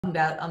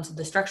about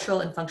the structural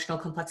and functional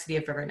complexity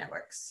of river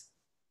networks.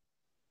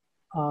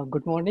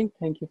 Good morning.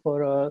 Thank you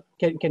for,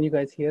 can you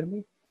guys hear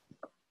me?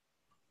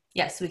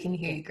 Yes, we can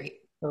hear you great.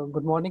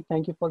 Good morning.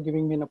 Thank you for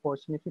giving me an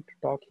opportunity to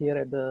talk here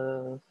at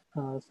the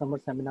summer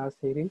seminar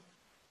series.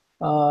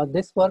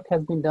 This work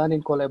has been done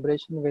in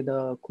collaboration with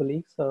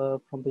colleagues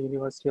from the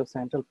University of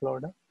Central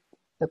Florida.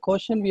 The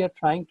question we are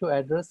trying to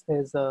address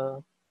is,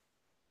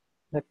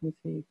 let me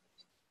see,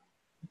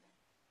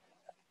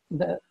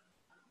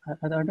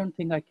 I don't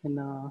think I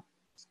can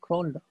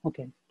scroll down.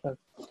 Okay.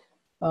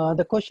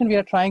 The question we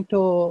are trying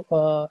to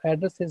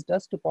address is,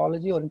 does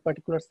topology, or in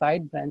particular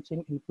side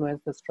branching,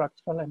 influence the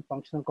structural and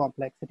functional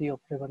complexity of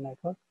river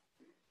network?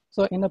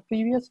 So in a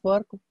previous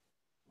work,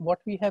 what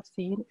we have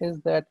seen is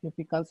that if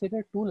we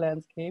consider two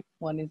landscapes,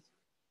 one is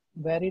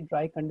very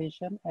dry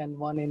condition and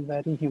one in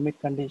very humid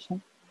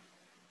condition.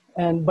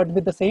 But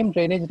with the same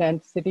drainage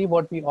density,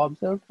 what we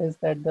observed is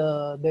that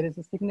there is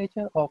a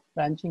signature of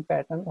branching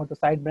pattern or the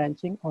side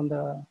branching on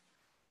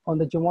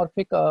the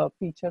geomorphic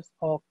features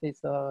of these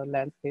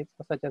landscapes,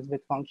 such as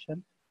width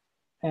function.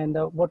 And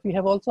what we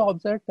have also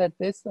observed that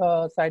this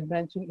side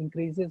branching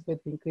increases with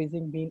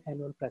increasing mean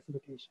annual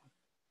precipitation.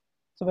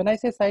 So when I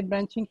say side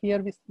branching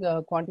here, we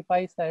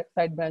quantify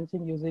side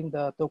branching using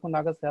the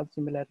Tokunaga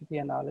self-similarity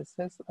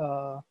analysis,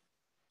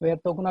 where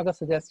Tokunaga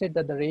suggested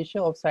that the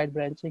ratio of side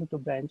branching to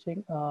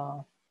branching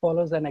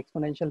follows an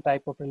exponential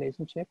type of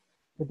relationship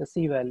with the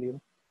C value,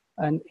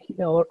 and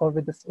or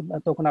with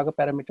the Tokunaga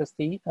parameter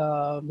C,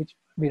 which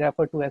we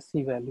refer to as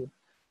C value.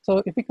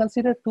 So if we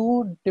consider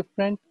two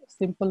different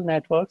simple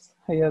networks,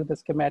 here the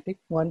schematic,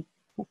 one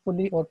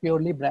fully or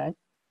purely branched,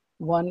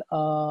 one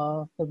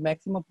the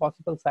maximum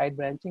possible side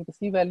branching, the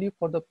C value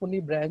for the fully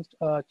branched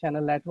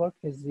channel network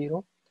is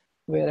 0,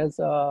 whereas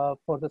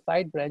for the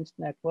side branched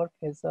network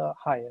is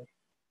higher.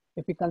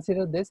 If we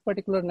consider this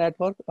particular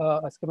network,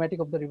 a schematic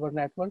of the river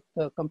network,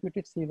 the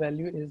computed C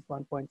value is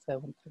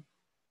 1.73.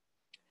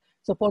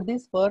 So for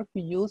this work,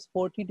 we use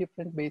 40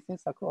 different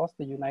basins across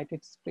the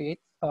United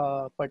States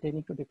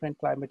pertaining to different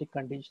climatic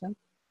conditions.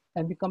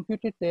 And we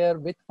computed their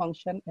width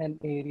function and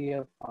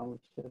area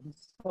function.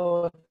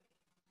 So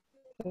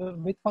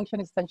width function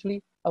is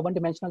essentially a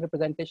one-dimensional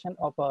representation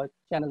of a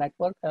channel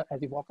network.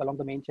 As you walk along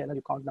the main channel,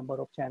 you count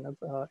number of channels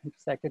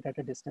intersected at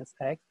a distance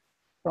x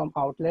from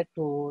outlet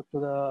to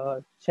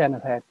the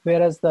channel head.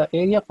 Whereas the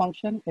area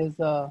function is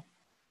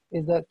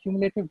the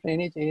cumulative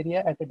drainage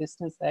area at a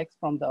distance x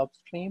from the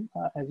upstream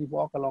as you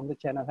walk along the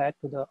channel head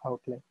to the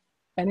outlet.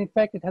 And in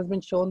fact, it has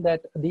been shown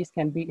that these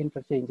can be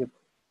interchangeable.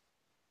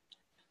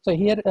 So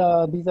here,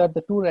 these are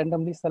the two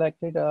randomly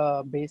selected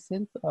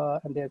basins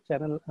and their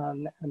channel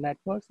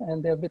networks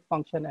and their width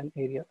function and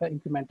area,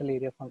 incremental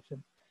area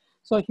function.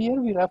 So here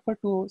we refer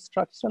to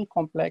structural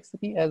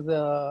complexity as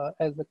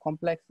the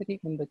complexity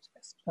in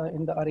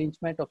the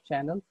arrangement of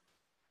channels,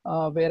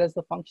 whereas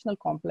the functional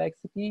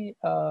complexity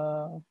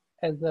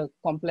as the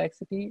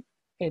complexity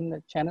in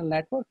the channel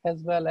network,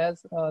 as well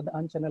as the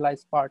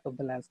unchannelized part of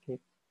the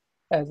landscape,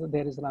 as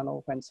there is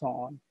runoff and so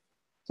on.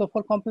 So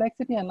for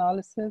complexity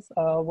analysis,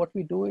 what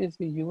we do is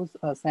we use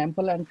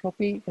sample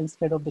entropy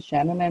instead of the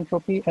Shannon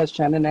entropy, as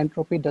Shannon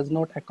entropy does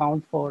not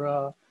account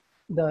for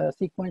the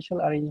sequential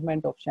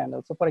arrangement of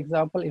channels. So for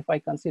example, if I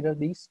consider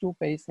these two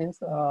basins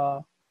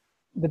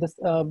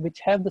which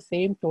have the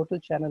same total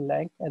channel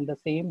length and the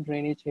same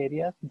drainage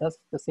area, thus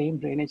the same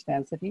drainage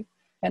density,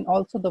 and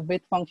also the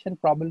width function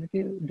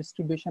probability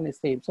distribution is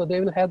same. So they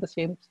will have the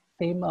same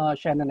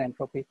Shannon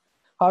entropy.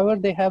 However,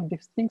 they have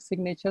distinct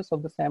signatures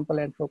of the sample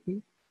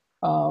entropy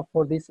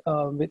for this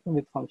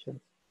width functions.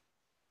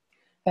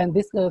 And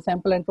this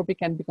sample entropy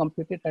can be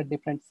computed at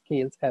different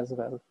scales as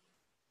well.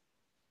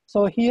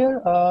 So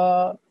here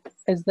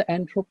is the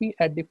entropy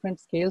at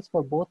different scales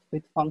for both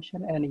width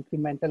function and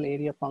incremental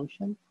area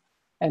function.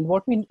 And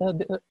what we,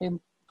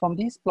 from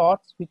these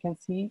plots, we can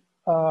see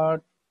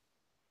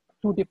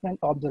two different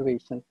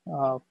observations.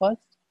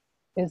 First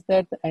is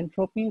that the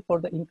entropy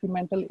for the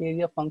incremental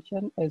area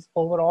function is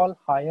overall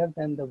higher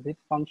than the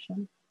width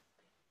function.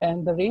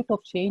 And the rate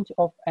of change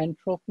of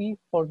entropy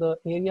for the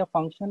area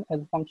function as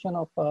a function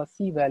of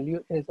C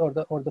value is, or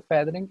the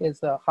feathering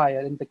is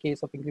higher in the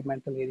case of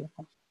incremental area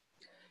function.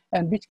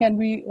 And which can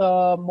be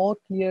more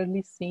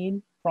clearly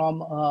seen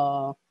from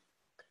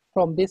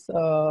this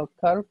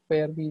curve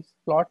where we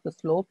plot the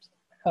slopes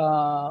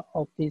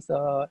of this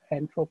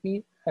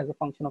entropy as a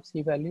function of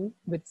C value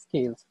with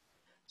scales.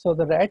 So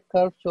the red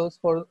curve shows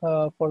for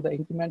the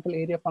incremental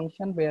area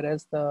function,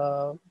 whereas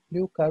the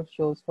blue curve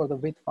shows for the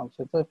width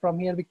function. So from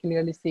here, we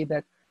clearly see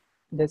that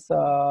this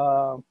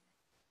incremental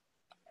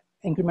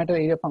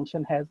area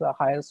function has a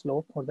higher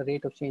slope, or the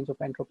rate of change of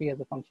entropy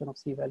as a function of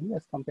C value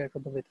as compared to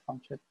the width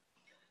function.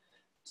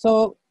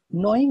 So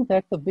knowing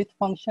that the width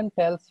function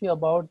tells you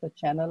about the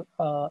channel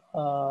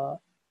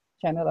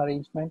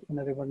arrangement in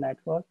a river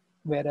network,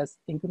 whereas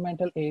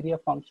incremental area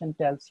function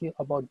tells you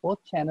about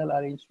both channel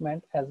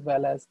arrangement as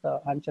well as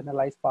the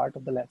unchannelized part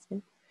of the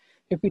landscape.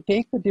 If we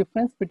take the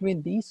difference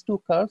between these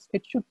two curves,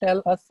 it should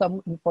tell us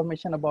some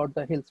information about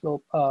the hill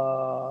slope,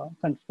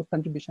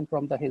 contribution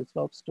from the hill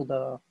slopes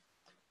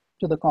to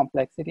to the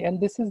complexity. And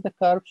this is the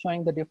curve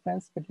showing the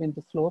difference between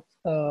the slopes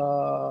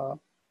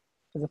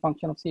as a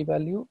function of C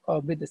value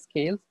with the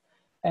scales.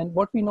 And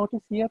what we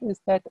notice here is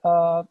that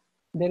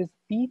there is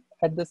peak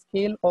at the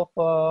scale of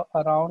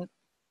around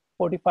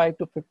 45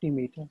 to 50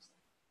 meters.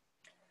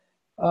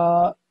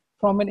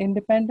 From an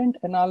independent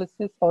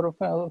analysis or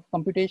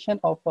computation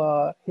of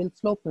hill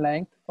slope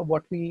length,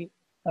 what we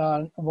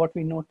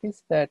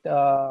notice that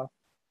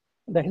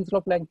the hill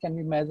slope length can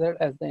be measured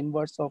as the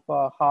inverse of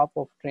half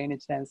of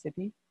drainage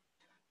density.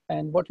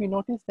 And what we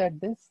notice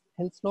that this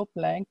hill slope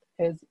length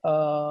is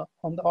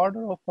on the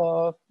order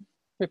of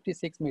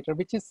 56 meter,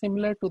 which is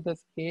similar to the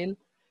scale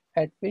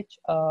at which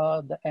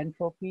the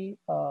entropy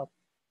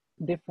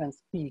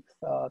difference peaks,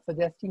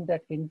 suggesting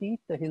that indeed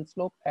the hill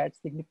slope adds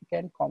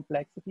significant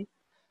complexity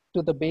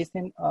to the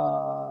basin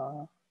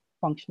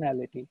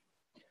functionality.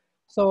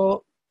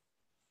 So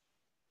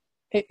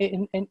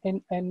in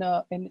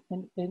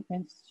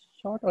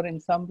short or in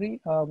summary,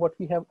 what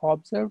we have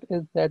observed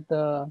is that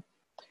the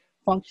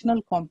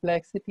functional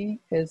complexity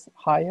is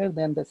higher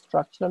than the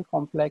structural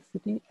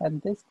complexity,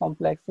 and this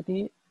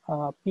complexity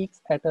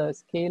peaks at a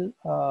scale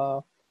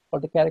or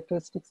the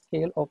characteristic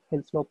scale of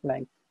hill slope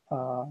length.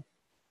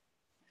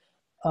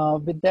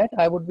 With that,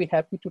 I would be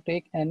happy to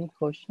take any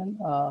question.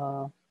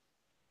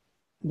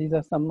 These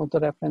are some of the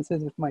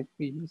references which might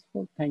be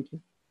useful. Thank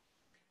you.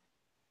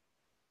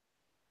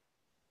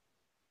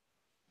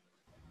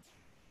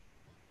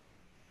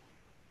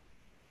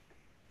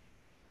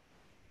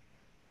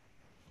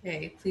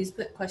 Okay, please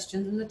put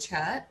questions in the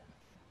chat.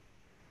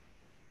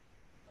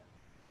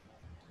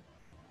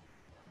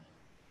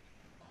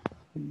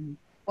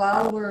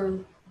 While we're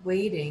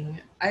waiting,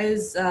 I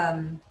was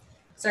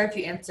sorry if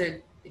you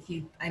answered,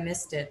 I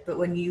missed it, but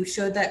when you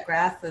showed that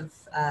graph of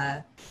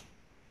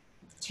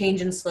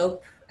change in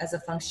slope as a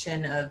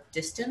function of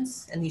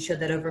distance, and you showed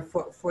that over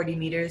 40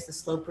 meters, the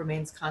slope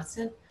remains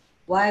constant,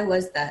 why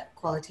was that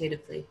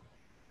qualitatively?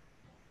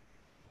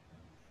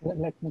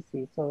 Let me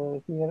see.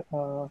 So here,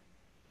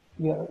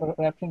 you're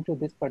referring to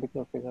this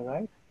particular figure,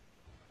 right?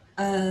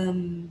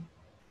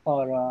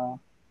 Or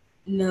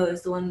no,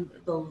 it's the one,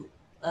 the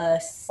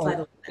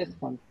slide. This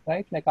one,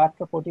 right? Like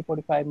after 40,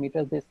 45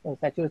 meters, this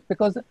saturates,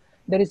 because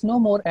there is no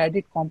more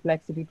added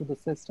complexity to the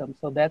system.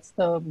 So that's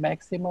the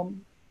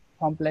maximum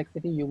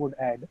complexity you would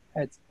add.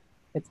 It's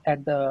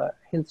at the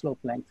hill slope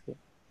length here.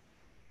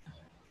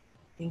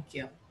 Thank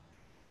you.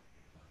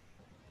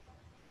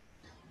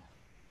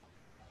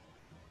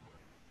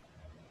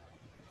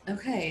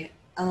 Okay.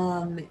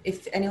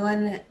 If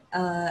anyone,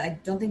 I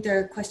don't think there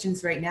are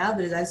questions right now,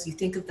 but as you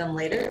think of them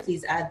later,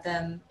 please add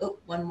them. Oh,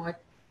 one more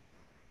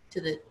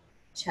to the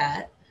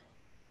chat.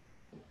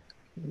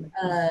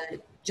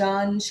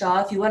 John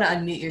Shaw, if you want to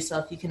unmute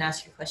yourself, you can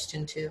ask your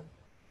question too.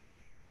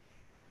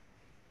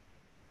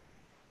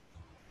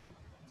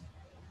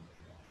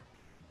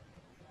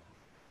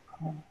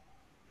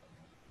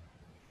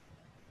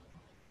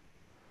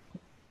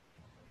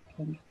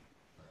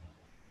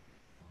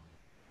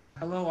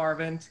 Hello,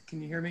 Arvind. Can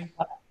you hear me?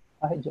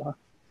 Hi, John.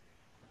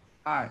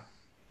 Hi.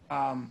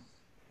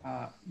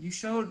 You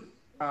showed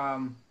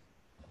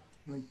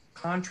the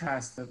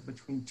contrast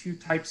between two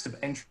types of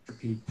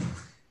entropy.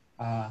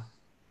 I'm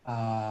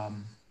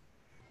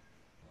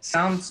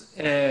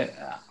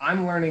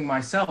learning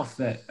myself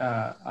that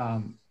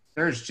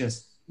there's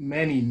just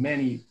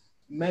many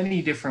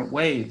different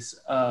ways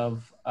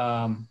of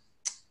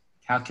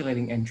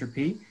calculating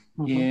entropy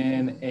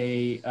in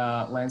a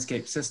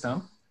landscape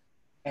system.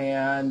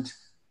 And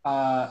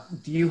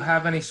do you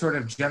have any sort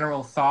of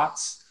general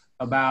thoughts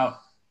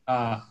about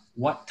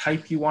what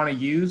type you want to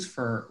use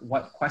for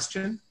what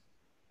question?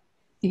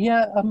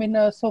 Yeah, I mean,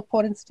 so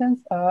for instance,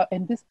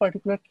 in this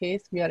particular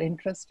case, we are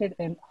interested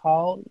in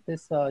how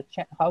this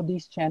how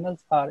these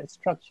channels are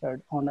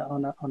structured on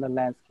a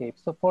landscape.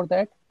 So for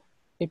that,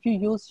 if you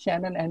use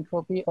Shannon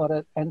entropy or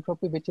an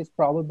entropy which is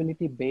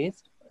probability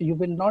based, you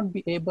will not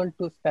be able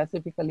to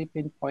specifically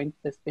pinpoint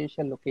the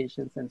spatial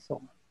locations and so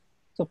on.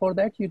 So for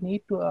that, you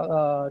need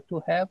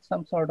to have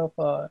some sort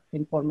of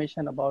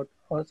information about,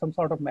 or some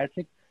sort of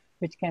metric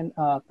which can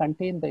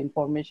contain the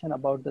information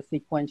about the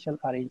sequential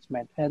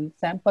arrangement, and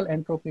sample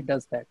entropy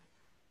does that.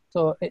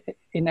 So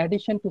in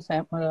addition to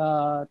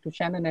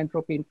Shannon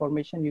entropy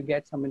information, you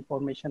get some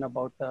information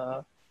about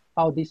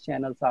how these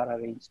channels are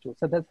arranged too.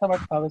 So that's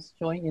what I was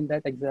showing in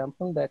that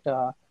example, that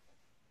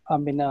I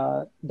mean,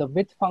 the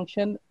width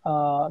function,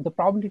 the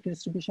probability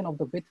distribution of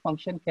the width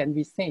function can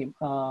be same.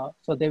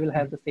 So they will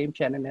have the same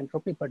Shannon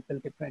entropy, but will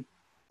different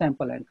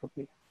sample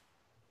entropy.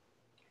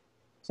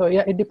 So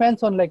yeah, it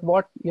depends on like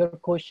what your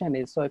question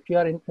is. So if you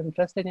are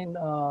interested in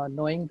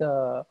knowing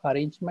the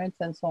arrangements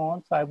and so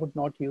on, so I would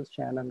not use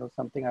Shannon or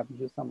something. I would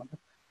use some other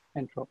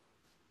entropy.